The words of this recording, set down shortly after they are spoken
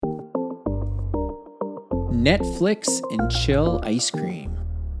Netflix and chill ice cream.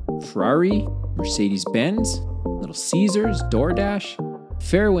 Ferrari, Mercedes-Benz, Little Caesars, DoorDash,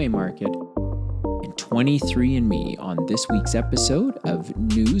 Fairway Market, and 23andMe on this week's episode of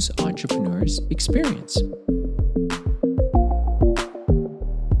News Entrepreneurs Experience.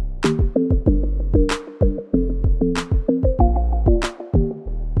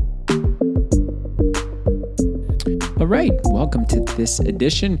 All right, welcome to this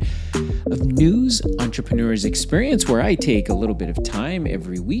edition of News Entrepreneurs Experience, where I take a little bit of time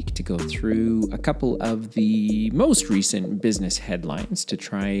every week to go through a couple of the most recent business headlines to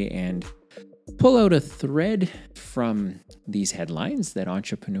try and pull out a thread from these headlines that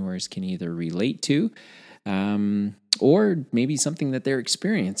entrepreneurs can either relate to or maybe something that they're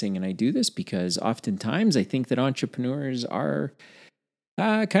experiencing. And I do this because oftentimes I think that entrepreneurs are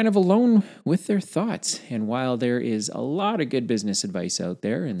kind of alone with their thoughts. And while there is a lot of good business advice out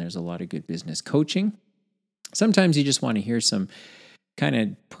there and there's a lot of good business coaching, sometimes you just want to hear some kind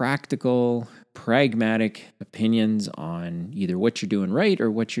of practical, pragmatic opinions on either what you're doing right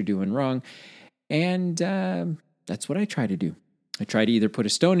or what you're doing wrong. And that's what I try to do. I try to either put a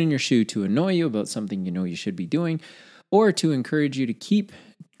stone in your shoe to annoy you about something you know you should be doing, or to encourage you to keep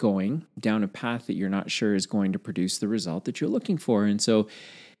going down a path that you're not sure is going to produce the result that you're looking for. And so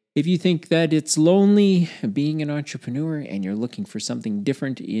if you think that it's lonely being an entrepreneur and you're looking for something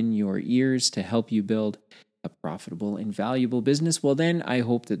different in your ears to help you build a profitable and valuable business, well, then I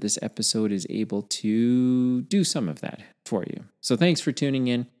hope that this episode is able to do some of that for you. So thanks for tuning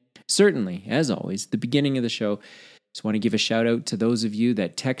in. Certainly, as always, at the beginning of the show, just want to give a shout out to those of you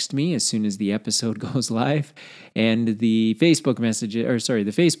that text me as soon as the episode goes live, and the Facebook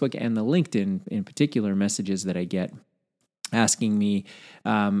the Facebook and the LinkedIn in particular messages that I get asking me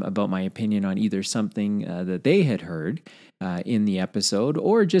about my opinion on either something that they had heard in the episode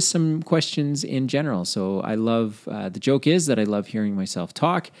or just some questions in general. So I love, the joke is that I love hearing myself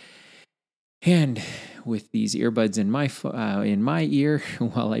talk. And with these earbuds in my ear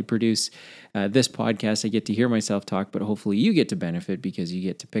while I produce this podcast, I get to hear myself talk, but hopefully you get to benefit because you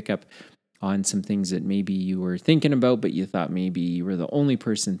get to pick up on some things that maybe you were thinking about, but you thought maybe you were the only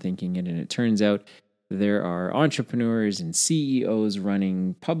person thinking it. And it turns out there are entrepreneurs and CEOs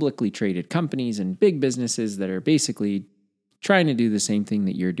running publicly traded companies and big businesses that are basically trying to do the same thing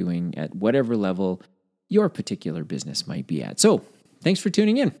that you're doing at whatever level your particular business might be at. So thanks for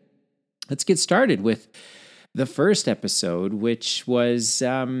tuning in. Let's get started with the first episode, which was,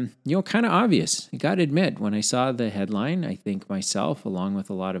 kind of obvious. I got to admit, when I saw the headline, I think myself, along with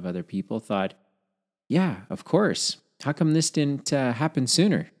a lot of other people, thought, yeah, of course. How come this didn't happen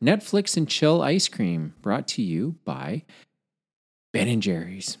sooner? Netflix and chill ice cream, brought to you by Ben &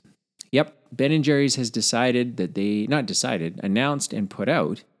 Jerry's. Yep, Ben & Jerry's has announced and put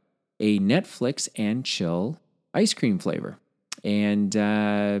out a Netflix and chill ice cream flavor. And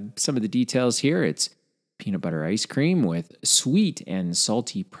some of the details here, it's peanut butter ice cream with sweet and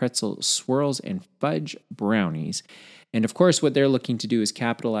salty pretzel swirls and fudge brownies. And of course, what they're looking to do is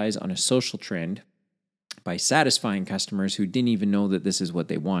capitalize on a social trend by satisfying customers who didn't even know that this is what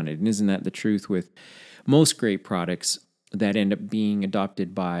they wanted. And isn't that the truth with most great products that end up being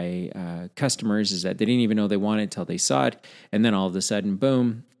adopted by customers, is that they didn't even know they wanted it until they saw it. And then all of a sudden,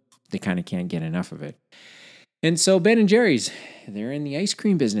 boom, they kind of can't get enough of it. And so Ben & Jerry's, they're in the ice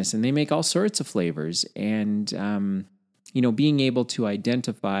cream business and they make all sorts of flavors. And, being able to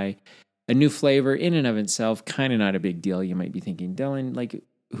identify a new flavor in and of itself, kind of not a big deal. You might be thinking, Dylan,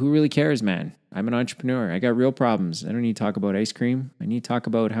 who really cares, man? I'm an entrepreneur. I got real problems. I don't need to talk about ice cream. I need to talk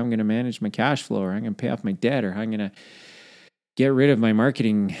about how I'm going to manage my cash flow, or I'm going to pay off my debt, or how I'm going to get rid of my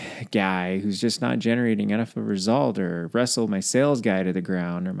marketing guy who's just not generating enough of a result, or wrestle my sales guy to the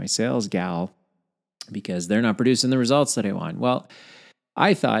ground, or my sales gal, because they're not producing the results that I want. Well,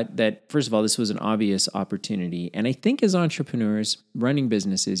 I thought that, first of all, this was an obvious opportunity. And I think as entrepreneurs running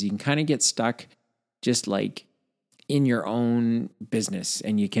businesses, you can kind of get stuck just in your own business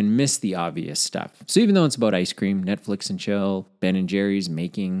and you can miss the obvious stuff. So even though it's about ice cream, Netflix and chill, Ben & Jerry's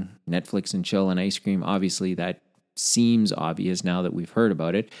making Netflix and chill and ice cream, obviously that seems obvious now that we've heard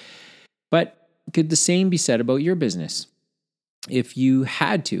about it. But could the same be said about your business? If you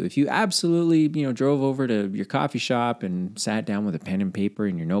absolutely, drove over to your coffee shop and sat down with a pen and paper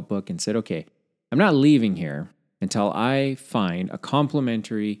and your notebook and said, okay, I'm not leaving here until I find a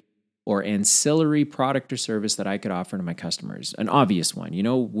complementary or ancillary product or service that I could offer to my customers. An obvious one,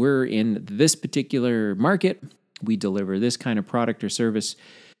 we're in this particular market. We deliver this kind of product or service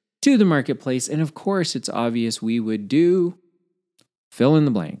to the marketplace. And of course, it's obvious we would do fill in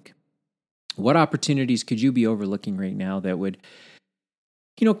the blank. What opportunities could you be overlooking right now that would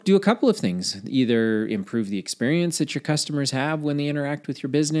do a couple of things. Either improve the experience that your customers have when they interact with your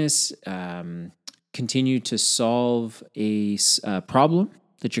business, continue to solve a problem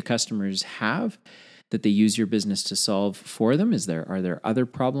that your customers have that they use your business to solve for them. Are there other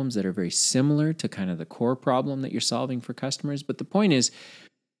problems that are very similar to kind of the core problem that you're solving for customers? But the point is,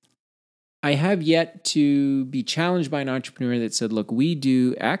 I have yet to be challenged by an entrepreneur that said, look, we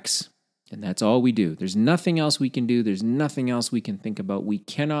do X and that's all we do. There's nothing else we can do. There's nothing else we can think about. We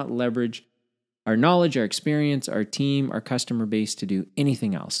cannot leverage our knowledge, our experience, our team, our customer base to do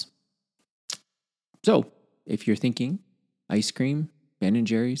anything else. So if you're thinking ice cream, Ben &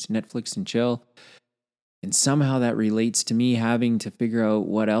 Jerry's, Netflix and chill, and somehow that relates to me having to figure out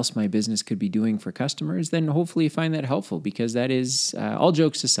what else my business could be doing for customers, then hopefully you find that helpful, because that is, all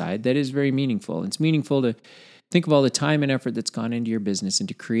jokes aside, that is very meaningful. It's meaningful to think of all the time and effort that's gone into your business,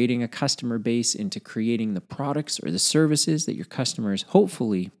 into creating a customer base, into creating the products or the services that your customers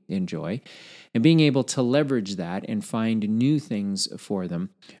hopefully enjoy, and being able to leverage that and find new things for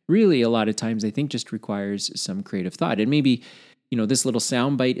them. Really, a lot of times, I think just requires some creative thought. And maybe this little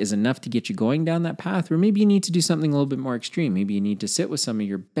soundbite is enough to get you going down that path, or maybe you need to do something a little bit more extreme. Maybe you need to sit with some of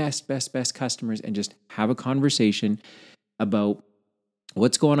your best customers and just have a conversation about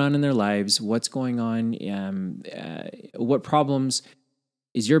what's going on in their lives, what's going on, what problems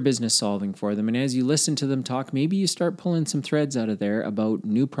is your business solving for them. And as you listen to them talk, maybe you start pulling some threads out of there about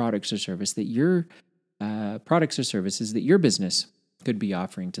new products or services that your business could be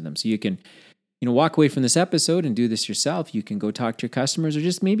offering to them. So you can walk away from this episode and do this yourself. You can go talk to your customers, or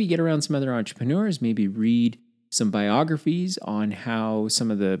just maybe get around some other entrepreneurs, maybe read some biographies on how some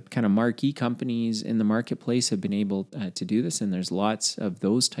of the kind of marquee companies in the marketplace have been able to do this. And there's lots of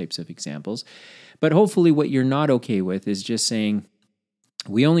those types of examples. But hopefully what you're not okay with is just saying,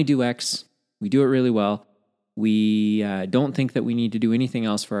 we only do X, we do it really well. We don't think that we need to do anything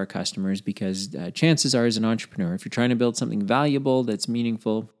else for our customers, because chances are, as an entrepreneur, if you're trying to build something valuable that's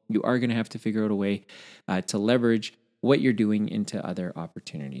meaningful, you are going to have to figure out a way to leverage what you're doing into other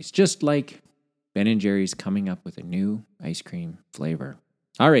opportunities, just like Ben & Jerry's coming up with a new ice cream flavor.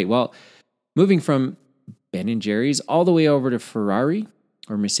 All right, well, moving from Ben & Jerry's all the way over to Ferrari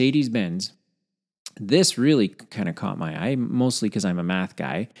or Mercedes-Benz, this really kind of caught my eye, mostly because I'm a math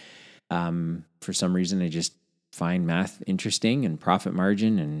guy. For some reason, I just find math interesting, and profit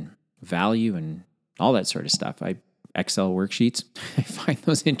margin and value and all that sort of stuff. Excel worksheets, I find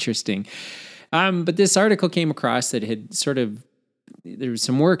those interesting. But this article came across that had there was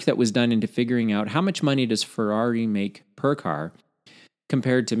some work that was done into figuring out how much money does Ferrari make per car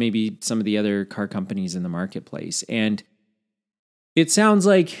compared to maybe some of the other car companies in the marketplace. And it sounds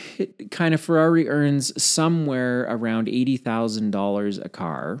like Ferrari earns somewhere around $80,000 a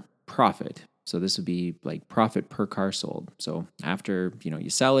car profit. So this would be like profit per car sold. So after, you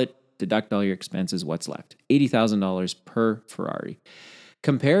sell it, deduct all your expenses, what's left? $80,000 per Ferrari,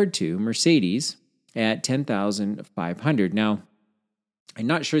 compared to Mercedes at $10,500. Now, I'm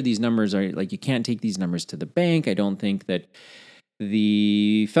not sure these numbers are, you can't take these numbers to the bank. I don't think that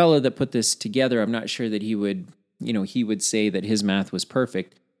the fellow that put this together, I'm not sure that he would say that his math was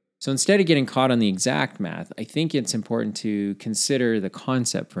perfect. So instead of getting caught on the exact math, I think it's important to consider the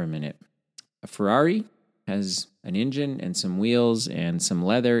concept for a minute. A Ferrari has an engine and some wheels and some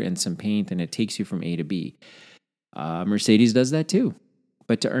leather and some paint, and it takes you from A to B. Mercedes does that too.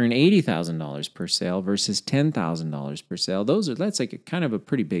 But to earn $80,000 per sale versus $10,000 per sale, that's like a kind of a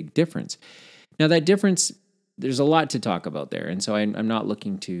pretty big difference. Now that difference, there's a lot to talk about there. And so I'm not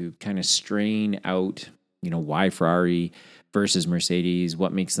looking to kind of strain out, why Ferrari versus Mercedes,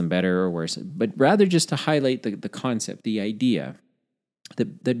 what makes them better or worse, but rather just to highlight the concept, the idea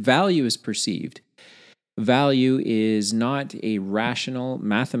that value is perceived. Value is not a rational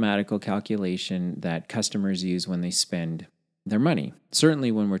mathematical calculation that customers use when they spend their money.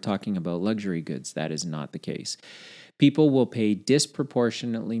 Certainly when we're talking about luxury goods, that is not the case. People will pay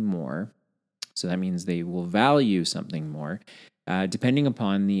disproportionately more. So that means they will value something more, depending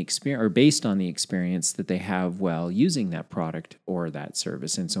upon the experience, or based on the experience that they have while using that product or that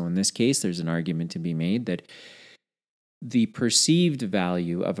service. And so in this case, there's an argument to be made that the perceived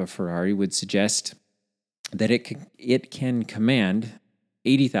value of a Ferrari would suggest that it can command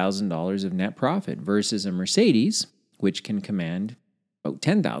 $80,000 of net profit versus a Mercedes, which can command about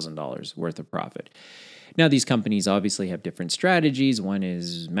 $10,000 worth of profit. Now, these companies obviously have different strategies. One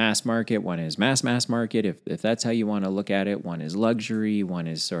is mass market, one is mass market, if that's how you want to look at it. One is luxury, one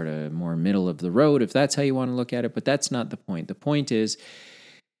is sort of more middle of the road, if that's how you want to look at it. But that's not the point. The point is,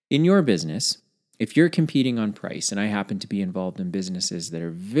 in your business, if you're competing on price, and I happen to be involved in businesses that are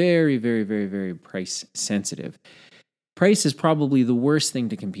very, very, very, very price sensitive, price is probably the worst thing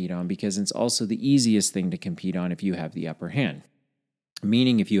to compete on because it's also the easiest thing to compete on if you have the upper hand.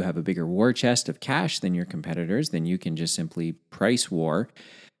 Meaning, if you have a bigger war chest of cash than your competitors, then you can just simply price war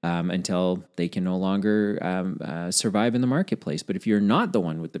until they can no longer survive in the marketplace. But if you're not the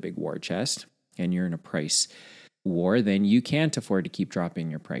one with the big war chest and you're in a price war, then you can't afford to keep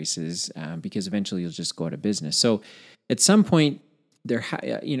dropping your prices because eventually you'll just go out of business. So at some point,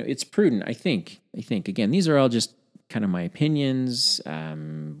 it's prudent. I think again, these are all just kind of my opinions,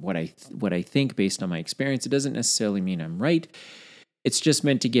 what I think based on my experience. It doesn't necessarily mean I'm right. It's just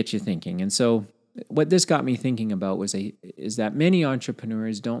meant to get you thinking. And so what this got me thinking about is that many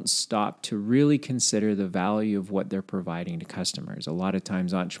entrepreneurs don't stop to really consider the value of what they're providing to customers. A lot of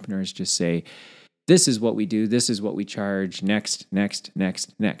times entrepreneurs just say, this is what we do, this is what we charge, next.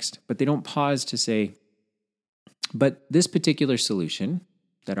 But they don't pause to say, but this particular solution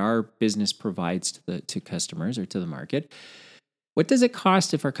that our business provides to customers or to the market, what does it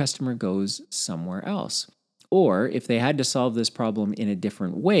cost if our customer goes somewhere else? Or if they had to solve this problem in a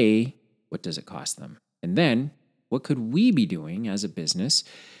different way, what does it cost them? And then what could we be doing as a business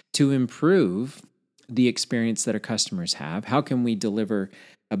to improve the experience that our customers have? How can we deliver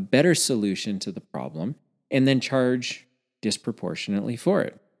a better solution to the problem and then charge disproportionately for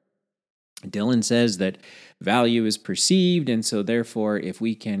it? Dylan says that value is perceived, and so therefore, if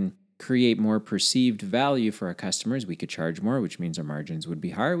we can create more perceived value for our customers, we could charge more, which means our margins would be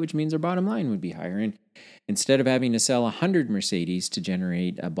higher, which means our bottom line would be higher. And instead of having to sell 100 Mercedes to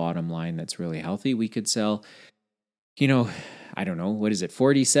generate a bottom line that's really healthy, we could sell,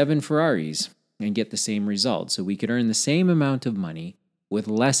 47 Ferraris and get the same result. So we could earn the same amount of money with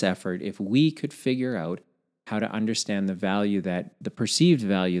less effort if we could figure out how to understand the perceived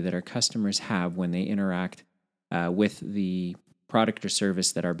value that our customers have when they interact with the product or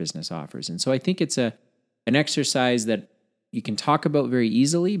service that our business offers. And so I think it's an exercise that you can talk about very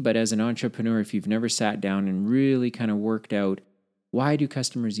easily, but as an entrepreneur, if you've never sat down and really kind of worked out, why do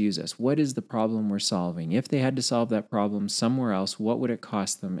customers use us? What is the problem we're solving? If they had to solve that problem somewhere else, what would it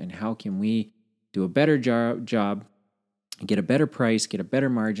cost them? And how can we do a better job, get a better price, get a better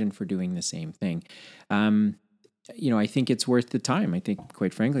margin for doing the same thing? I think it's worth the time.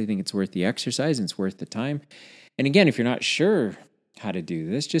 Quite frankly, I think it's worth the exercise and it's worth the time. And again, if you're not sure how to do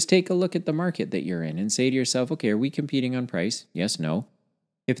this, just take a look at the market that you're in and say to yourself, okay, are we competing on price? Yes, no.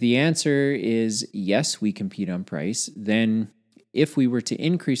 If the answer is yes, we compete on price, then if we were to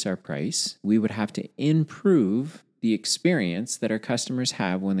increase our price, we would have to improve the experience that our customers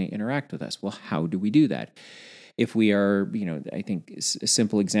have when they interact with us. Well, how do we do that? If we are, I think a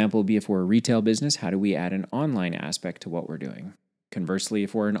simple example would be if we're a retail business, how do we add an online aspect to what we're doing? Conversely,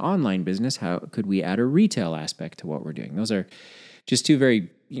 if we're an online business, how could we add a retail aspect to what we're doing? Those are just two very,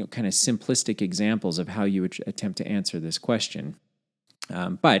 kind of simplistic examples of how you would attempt to answer this question.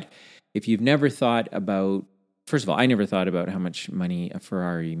 But if you've never thought about, first of all, I never thought about how much money a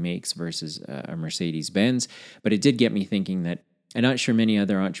Ferrari makes versus a Mercedes-Benz, but it did get me thinking that I'm not sure many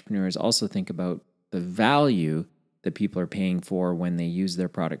other entrepreneurs also think about the value that people are paying for when they use their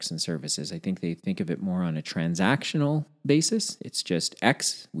products and services. I think they think of it more on a transactional basis. It's just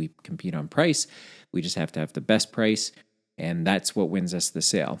X. We compete on price. We just have to have the best price, and that's what wins us the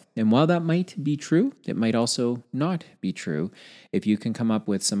sale. And while that might be true, it might also not be true if you can come up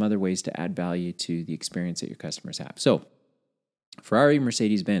with some other ways to add value to the experience that your customers have. So Ferrari,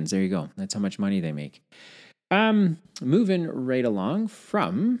 Mercedes-Benz, there you go. That's how much money they make. Moving right along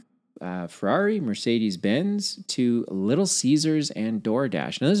from Ferrari, Mercedes-Benz to Little Caesars and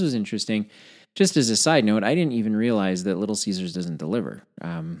DoorDash. Now, this was interesting. Just as a side note, I didn't even realize that Little Caesars doesn't deliver.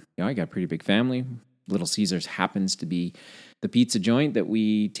 I got a pretty big family. Little Caesars happens to be the pizza joint that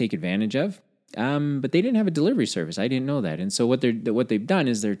we take advantage of, but they didn't have a delivery service. I didn't know that. And so what they've done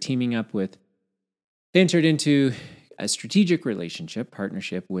is they're teaming up with. They entered into a strategic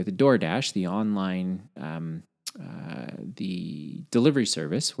partnership with DoorDash, the online. The delivery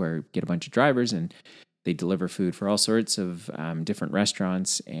service where you get a bunch of drivers and they deliver food for all sorts of different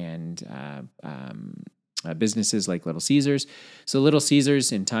restaurants and businesses like Little Caesars. So Little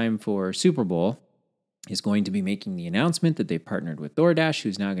Caesars, in time for Super Bowl, is going to be making the announcement that they've partnered with DoorDash,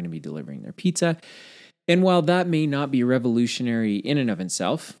 who's now going to be delivering their pizza. And while that may not be revolutionary in and of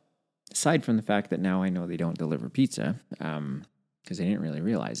itself, aside from the fact that now I know they don't deliver pizza, because I didn't really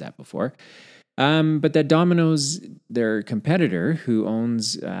realize that before, but that Domino's, their competitor, who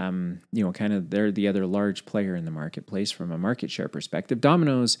owns, they're the other large player in the marketplace from a market share perspective.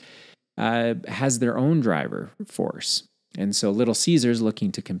 Domino's has their own driver force. And so Little Caesars,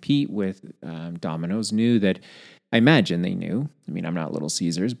 looking to compete with Domino's, knew that I imagine they knew. I mean, I'm not Little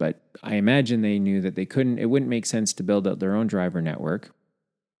Caesars, but I imagine they knew that it wouldn't make sense to build out their own driver network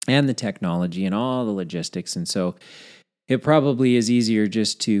and the technology and all the logistics. And so it probably is easier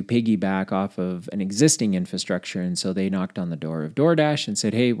just to piggyback off of an existing infrastructure. And so they knocked on the door of DoorDash and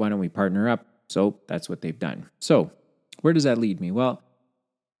said, hey, why don't we partner up? So that's what they've done. So where does that lead me? Well,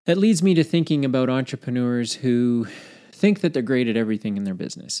 that leads me to thinking about entrepreneurs who think that they're great at everything in their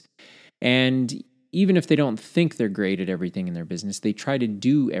business. And even if they don't think they're great at everything in their business, they try to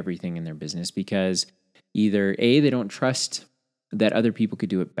do everything in their business because either A, they don't trust that other people could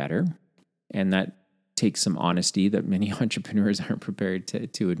do it better. And that takes some honesty that many entrepreneurs aren't prepared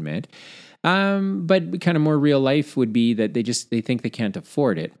to admit. But kind of more real life would be that they think they can't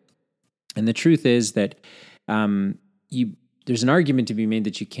afford it. And the truth is that there's an argument to be made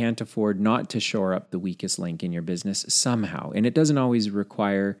that you can't afford not to shore up the weakest link in your business somehow. And it doesn't always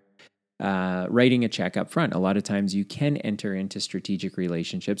require writing a check up front. A lot of times you can enter into strategic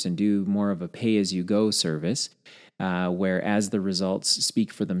relationships and do more of a pay-as-you-go service, where as the results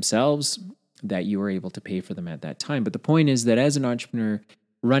speak for themselves, that you are able to pay for them at that time. But the point is that as an entrepreneur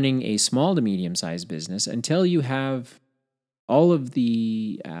running a small to medium-sized business, until you have all of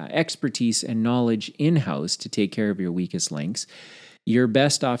the expertise and knowledge in-house to take care of your weakest links, you're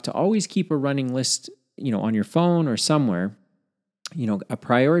best off to always keep a running list, on your phone or somewhere, a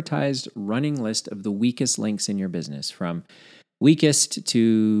prioritized running list of the weakest links in your business, from weakest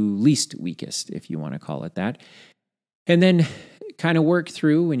to least weakest, if you want to call it that. And then kind of work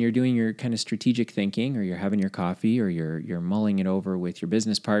through when you're doing your kind of strategic thinking, or you're having your coffee, or you're mulling it over with your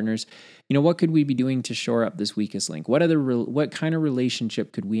business partners. What could we be doing to shore up this weakest link? What kind of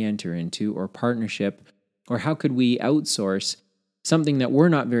relationship could we enter into, or partnership, or how could we outsource something that we're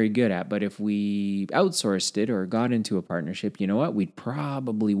not very good at? But if we outsourced it or got into a partnership, we'd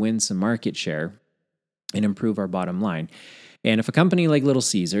probably win some market share and improve our bottom line. And if a company like Little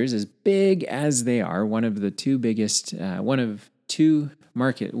Caesars, as big as they are, one of two big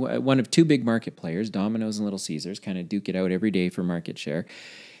market players, Domino's and Little Caesars, kind of duke it out every day for market share.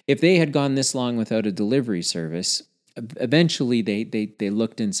 If they had gone this long without a delivery service, eventually they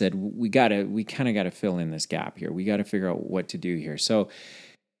looked and said, we kind of got to fill in this gap here. We got to figure out what to do here. So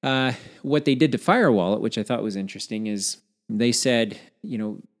what they did to Fire Wallet, which I thought was interesting, is they said,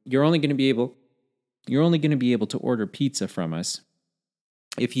 you're only going to be able to order pizza from us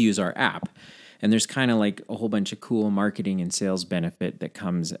if you use our app. And there's kind of like a whole bunch of cool marketing and sales benefit that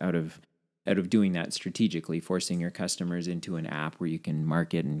comes out of doing that strategically, forcing your customers into an app where you can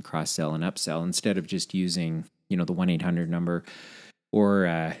market and cross-sell and upsell instead of just using, the 1-800 number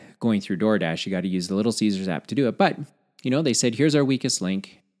or going through DoorDash. You got to use the Little Caesars app to do it. But, they said, here's our weakest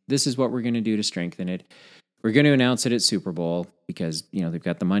link. This is what we're going to do to strengthen it. We're going to announce it at Super Bowl because, they've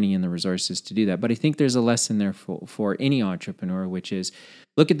got the money and the resources to do that. But I think there's a lesson there for any entrepreneur, which is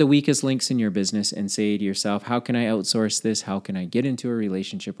look at the weakest links in your business and say to yourself, how can I outsource this? How can I get into a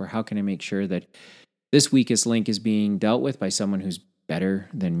relationship? Or how can I make sure that this weakest link is being dealt with by someone who's better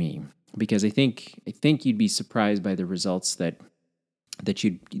than me? Because I think you'd be surprised by the results that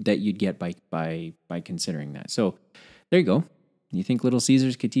you'd get by considering that. So there you go. You think Little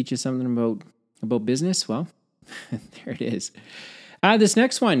Caesars could teach you something about business? Well, there it is. This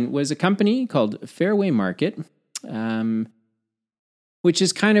next one was a company called Fairway Market, which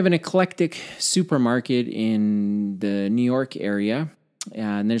is kind of an eclectic supermarket in the New York area.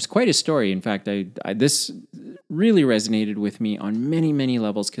 And there's quite a story. In fact, this really resonated with me on many, many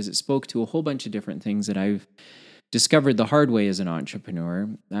levels because it spoke to a whole bunch of different things that I've discovered the hard way as an entrepreneur.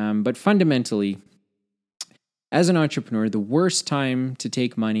 But fundamentally, as an entrepreneur, the worst time to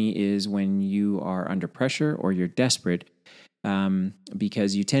take money is when you are under pressure or you're desperate,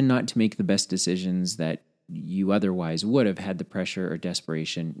 because you tend not to make the best decisions that you otherwise would have had the pressure or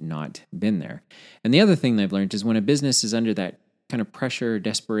desperation not been there. And the other thing that I've learned is when a business is under that kind of pressure or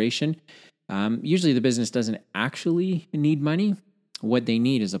desperation, usually the business doesn't actually need money. What they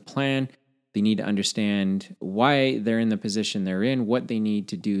need is a plan. They need to understand why they're in the position they're in, what they need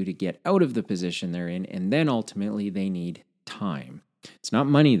to do to get out of the position they're in, and then ultimately they need time. It's not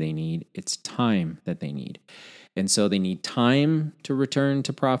money they need, it's time that they need. And so they need time to return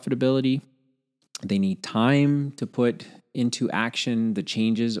to profitability. They need time to put into action the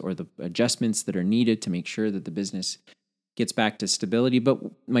changes or the adjustments that are needed to make sure that the business gets back to stability. But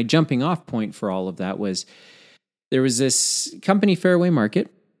my jumping off point for all of that was there was this company, Fairway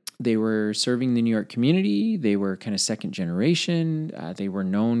Market. They were serving the New York community. They were kind of second generation. They were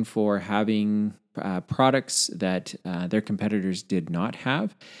known for having products that their competitors did not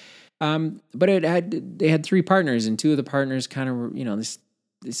have. But they had three partners, and two of the partners kind of,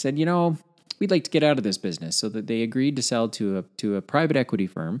 they said, we'd like to get out of this business, so that they agreed to sell to a private equity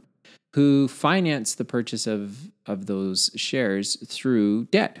firm who financed the purchase of those shares through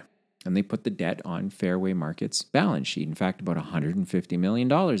debt. And they put the debt on Fairway Markets' balance sheet. In fact, about $150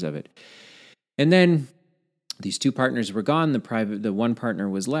 million of it. And then these two partners were gone. The one partner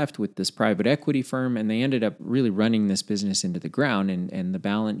was left with this private equity firm, and they ended up really running this business into the ground. And the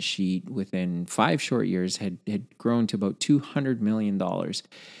balance sheet within 5 short years had grown to about $200 million.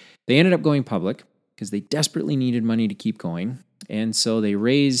 They ended up going public because they desperately needed money to keep going. And so they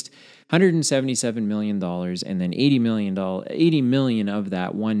raised $177 million, and then $80 million of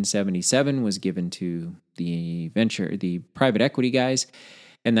that 177 was given to the private equity guys,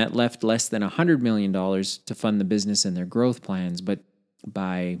 and that left less than $100 million to fund the business and their growth plans. But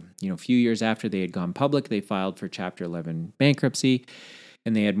by a few years after they had gone public, they filed for Chapter 11 bankruptcy,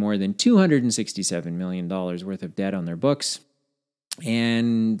 and they had more than $267 million worth of debt on their books.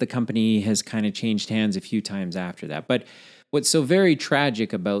 And the company has kind of changed hands a few times after that. But what's so very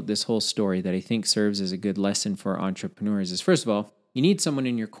tragic about this whole story that I think serves as a good lesson for entrepreneurs is, first of all, you need someone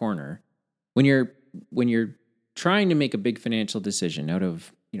in your corner when you're trying to make a big financial decision out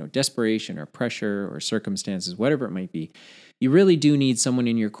of desperation or pressure or circumstances, whatever it might be. You really do need someone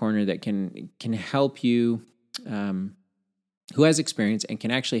in your corner that can help you, who has experience and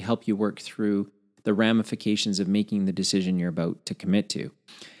can actually help you work through the ramifications of making the decision you're about to commit to.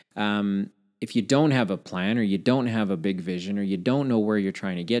 If you don't have a plan, or you don't have a big vision, or you don't know where you're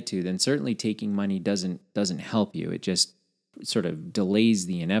trying to get to, then certainly taking money doesn't help you. It just sort of delays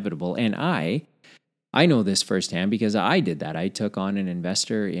the inevitable. And I know this firsthand because I did that. I took on an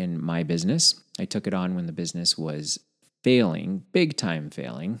investor in my business. I took it on when the business was failing, big time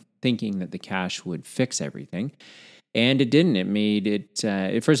failing, thinking that the cash would fix everything. And it didn't. It made it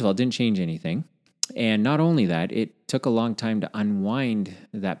first of all, it didn't change anything. And not only that, it took a long time to unwind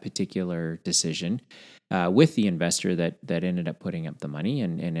that particular decision with the investor that ended up putting up the money.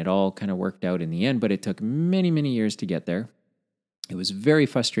 And it all kind of worked out in the end, but it took many, many years to get there. It was very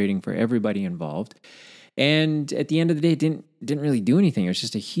frustrating for everybody involved. And at the end of the day, it didn't really do anything. It was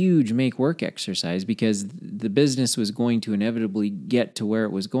just a huge make work exercise because the business was going to inevitably get to where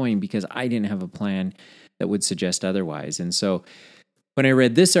it was going because I didn't have a plan that would suggest otherwise. And so when I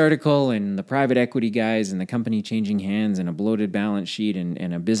read this article and the private equity guys and the company changing hands and a bloated balance sheet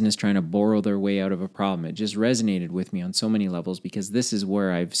and a business trying to borrow their way out of a problem, it just resonated with me on so many levels because this is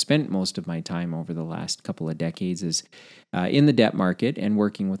where I've spent most of my time over the last couple of decades is in the debt market and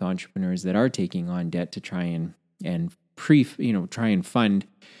working with entrepreneurs that are taking on debt to try and fund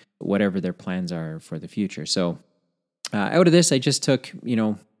whatever their plans are for the future. So out of this, I just took,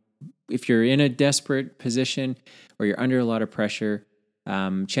 if you're in a desperate position or you're under a lot of pressure,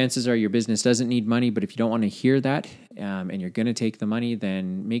 chances are your business doesn't need money, but if you don't want to hear that and you're going to take the money,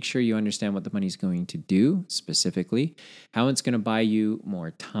 then make sure you understand what the money's going to do specifically, how it's going to buy you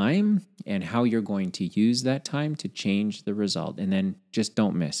more time, and how you're going to use that time to change the result. And then just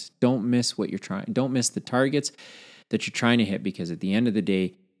don't miss what you're trying. Don't miss the targets that you're trying to hit, because at the end of the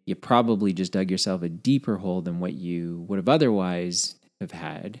day, you probably just dug yourself a deeper hole than what you would have otherwise have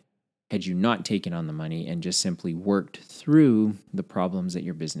had you not taken on the money and just simply worked through the problems that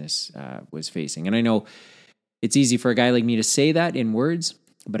your business was facing. And I know it's easy for a guy like me to say that in words,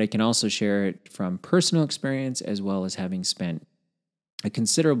 but I can also share it from personal experience as well as having spent a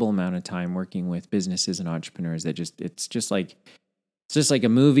considerable amount of time working with businesses and entrepreneurs that it's just like a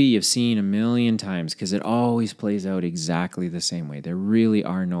movie you've seen a million times because it always plays out exactly the same way. There really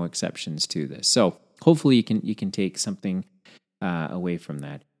are no exceptions to this. So hopefully you can take something away from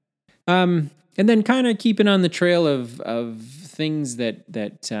that. And then kind of keeping on the trail of things that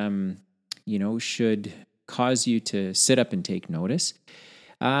should cause you to sit up and take notice,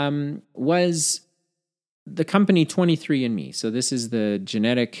 was the company 23andMe. So this is the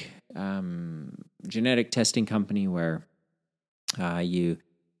genetic testing company where you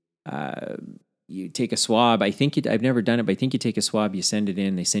take a swab. I've never done it, but I think you take a swab, you send it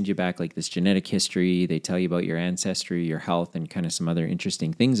in, they send you back like this genetic history. They tell you about your ancestry, your health, and kind of some other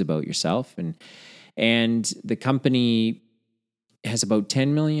interesting things about yourself. And the company has about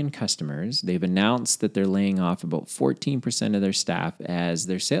 10 million customers. They've announced that they're laying off about 14% of their staff as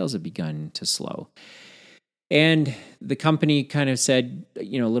their sales have begun to slow. And the company kind of said, a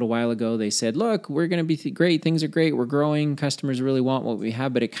little while ago, they said, look, we're going to be great. Things are great. We're growing. Customers really want what we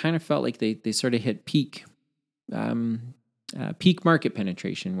have. But it kind of felt like they sort of hit peak market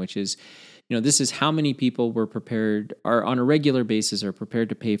penetration, which is, this is how many people are on a regular basis are prepared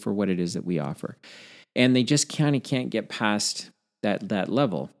to pay for what it is that we offer. And they just kind of can't get past that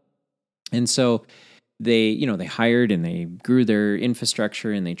level. And so they hired and they grew their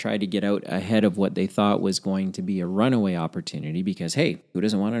infrastructure and they tried to get out ahead of what they thought was going to be a runaway opportunity because, hey, who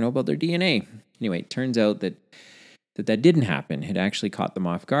doesn't want to know about their DNA? Anyway, it turns out that didn't happen. It actually caught them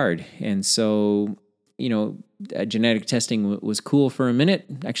off guard. And so, genetic testing was cool for a minute,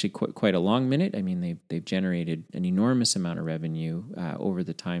 actually quite a long minute. I mean, they've generated an enormous amount of revenue over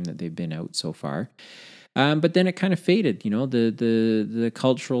the time that they've been out so far. But then it kind of faded. The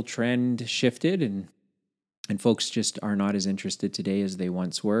cultural trend shifted, and folks just are not as interested today as they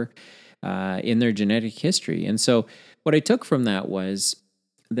once were in their genetic history. And so, what I took from that was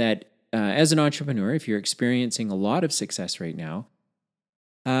that as an entrepreneur, if you're experiencing a lot of success right now,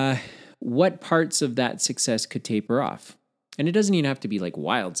 what parts of that success could taper off? And it doesn't even have to be like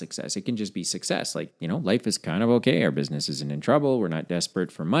wild success. It can just be success. Like, life is kind of okay. Our business isn't in trouble. We're not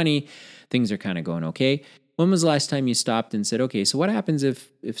desperate for money. Things are kind of going okay. When was the last time you stopped and said, okay, so what happens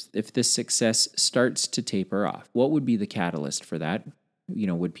if this success starts to taper off? What would be the catalyst for that?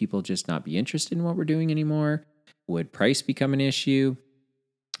 Would people just not be interested in what we're doing anymore? Would price become an issue?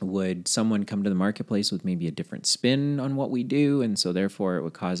 Would someone come to the marketplace with maybe a different spin on what we do? And so therefore it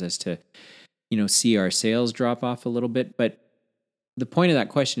would cause us to, see our sales drop off a little bit. But the point of that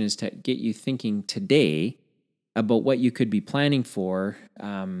question is to get you thinking today about what you could be planning for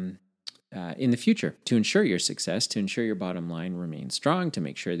in the future to ensure your success, to ensure your bottom line remains strong, to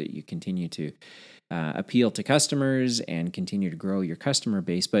make sure that you continue to appeal to customers and continue to grow your customer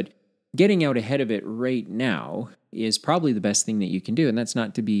base. But getting out ahead of it right now is probably the best thing that you can do. And that's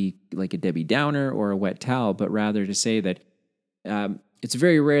not to be like a Debbie Downer or a wet towel, but rather to say that it's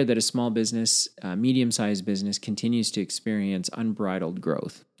very rare that a small business, medium-sized business, continues to experience unbridled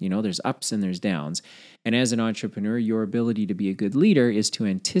growth. There's ups and there's downs. And as an entrepreneur, your ability to be a good leader is to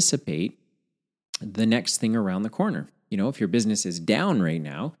anticipate the next thing around the corner. If your business is down right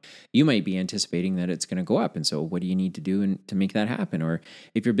now, you might be anticipating that it's going to go up. And so what do you need to do to make that happen? Or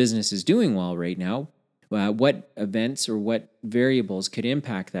if your business is doing well right now, what events or what variables could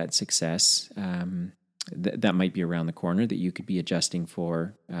impact that success that might be around the corner that you could be adjusting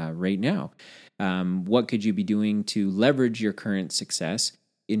for right now? What could you be doing to leverage your current success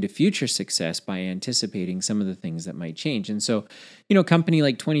into future success by anticipating some of the things that might change? And so, company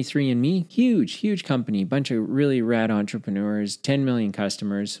like 23andMe, huge company, bunch of really rad entrepreneurs, 10 million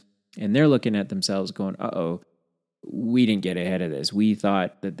customers, and they're looking at themselves going, uh-oh, we didn't get ahead of this. We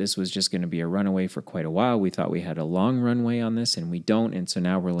thought that this was just going to be a runaway for quite a while. We thought we had a long runway on this, and we don't. And so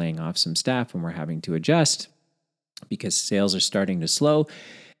now we're laying off some staff and we're having to adjust because sales are starting to slow.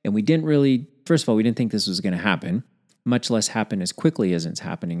 And we didn't really, first of all, we didn't think this was going to happen, much less happen as quickly as it's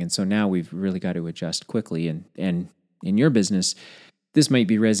happening. And so now we've really got to adjust quickly. And in your business, this might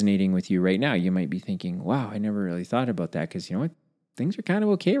be resonating with you right now. You might be thinking, wow, I never really thought about that because you know what? Things are kind of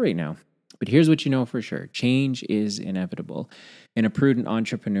okay right now. But here's what you know for sure. Change is inevitable. And a prudent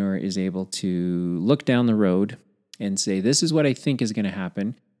entrepreneur is able to look down the road and say, this is what I think is going to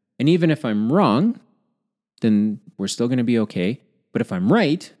happen. And even if I'm wrong, then we're still going to be okay. But if I'm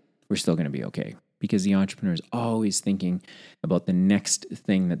right, we're still going to be okay. Because the entrepreneur is always thinking about the next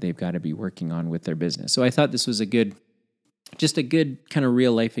thing that they've got to be working on with their business. So I thought this was a good kind of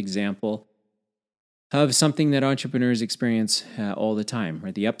real life example of something that entrepreneurs experience all the time,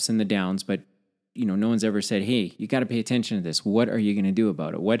 right? The ups and the downs, but no one's ever said, hey, you got to pay attention to this. What are you going to do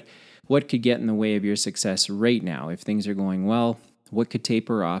about it? What could get in the way of your success right now? If things are going well, what could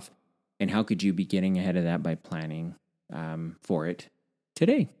taper off? And how could you be getting ahead of that by planning for it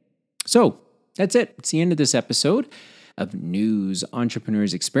today? So that's it. It's the end of this episode of News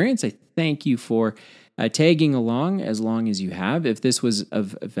Entrepreneurs Experience. I thank you for tagging along as long as you have. If this was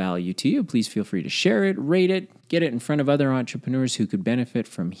of value to you, please feel free to share it, rate it, get it in front of other entrepreneurs who could benefit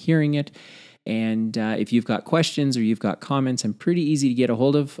from hearing it. And if you've got questions or you've got comments, I'm pretty easy to get a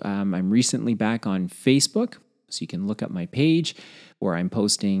hold of. I'm recently back on Facebook, so you can look up my page where I'm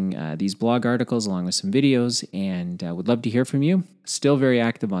posting these blog articles along with some videos, and would love to hear from you. Still very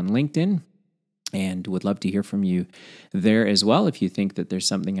active on LinkedIn, and would love to hear from you there as well if you think that there's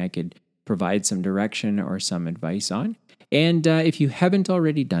something I could provide some direction or some advice on. And if you haven't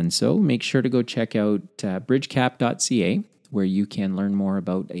already done so, make sure to go check out bridgecap.ca, where you can learn more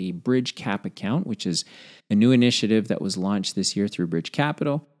about a Bridge Cap account, which is a new initiative that was launched this year through Bridge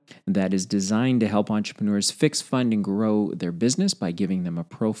Capital that is designed to help entrepreneurs fix, fund, and grow their business by giving them a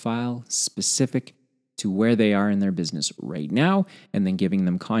profile specific to where they are in their business right now, and then giving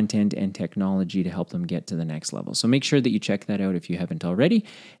them content and technology to help them get to the next level. So make sure that you check that out if you haven't already.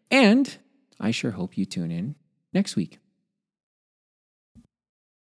 And I sure hope you tune in next week.